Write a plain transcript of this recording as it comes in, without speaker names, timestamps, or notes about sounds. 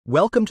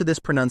Welcome to this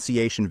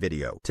pronunciation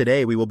video.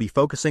 Today we will be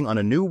focusing on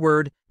a new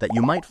word that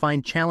you might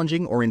find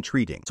challenging or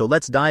intriguing. So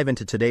let's dive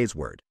into today's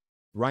word.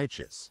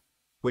 Righteous,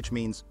 which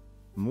means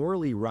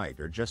morally right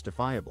or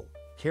justifiable,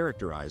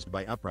 characterized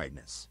by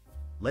uprightness.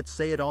 Let's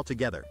say it all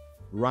together.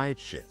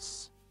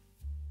 Righteous.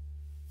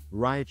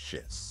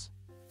 Righteous.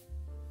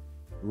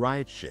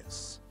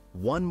 Righteous.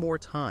 One more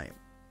time.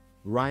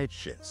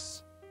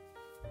 Righteous.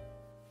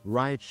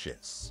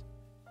 Righteous.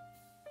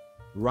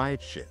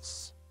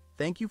 Righteous.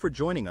 Thank you for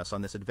joining us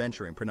on this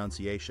adventure in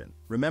pronunciation.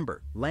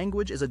 Remember,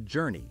 language is a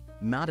journey,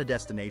 not a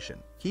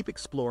destination. Keep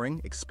exploring,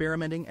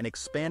 experimenting, and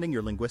expanding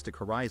your linguistic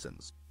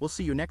horizons. We'll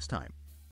see you next time.